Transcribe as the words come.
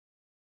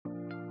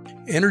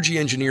Energy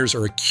engineers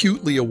are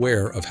acutely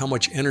aware of how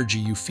much energy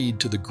you feed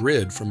to the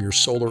grid from your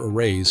solar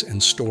arrays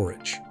and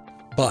storage.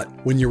 But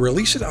when you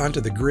release it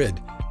onto the grid,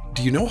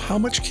 do you know how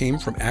much came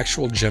from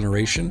actual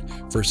generation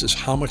versus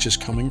how much is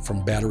coming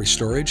from battery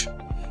storage?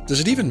 Does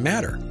it even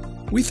matter?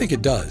 We think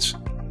it does.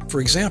 For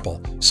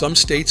example, some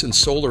states and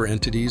solar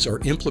entities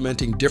are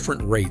implementing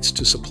different rates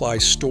to supply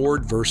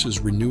stored versus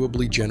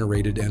renewably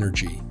generated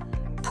energy.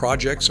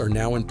 Projects are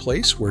now in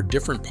place where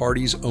different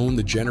parties own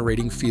the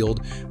generating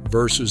field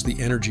versus the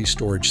energy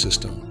storage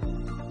system.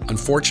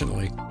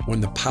 Unfortunately, when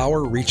the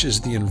power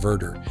reaches the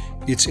inverter,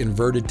 it's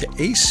inverted to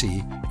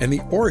AC and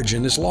the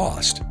origin is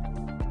lost.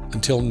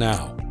 Until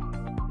now.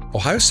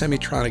 Ohio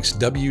Semitronics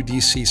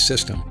WDC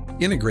system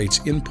integrates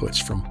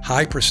inputs from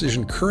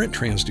high-precision current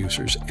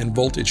transducers and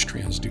voltage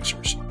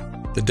transducers.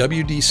 The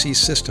WDC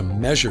system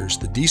measures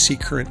the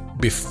DC current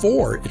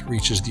before it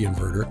reaches the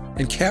inverter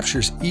and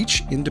captures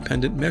each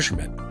independent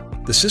measurement.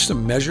 The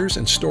system measures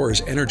and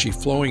stores energy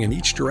flowing in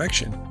each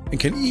direction and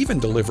can even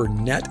deliver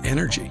net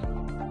energy.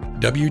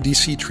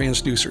 WDC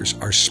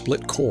transducers are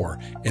split core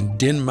and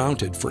DIN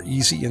mounted for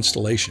easy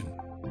installation.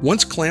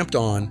 Once clamped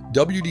on,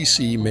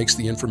 WDC makes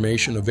the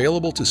information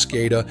available to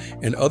SCADA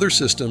and other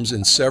systems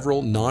in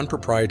several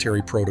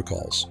non-proprietary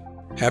protocols.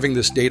 Having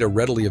this data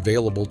readily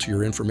available to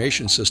your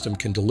information system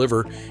can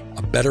deliver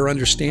a better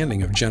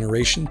understanding of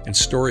generation and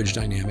storage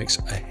dynamics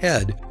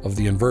ahead of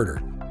the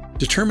inverter,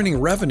 determining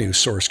revenue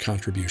source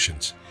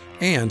contributions,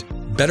 and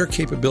better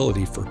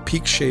capability for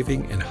peak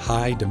shaving and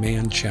high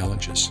demand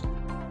challenges.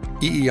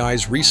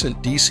 EEI's recent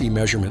DC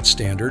measurement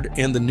standard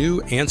and the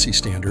new ANSI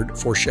standard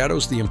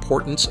foreshadows the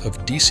importance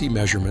of DC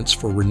measurements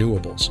for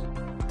renewables.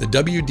 The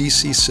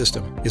WDC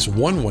system is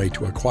one way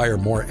to acquire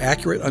more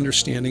accurate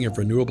understanding of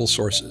renewable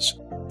sources.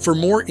 For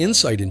more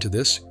insight into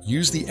this,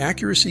 use the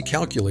accuracy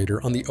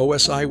calculator on the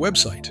OSI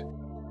website.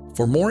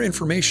 For more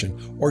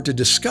information or to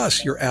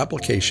discuss your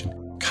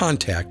application,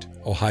 contact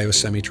Ohio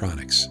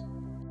Semitronics.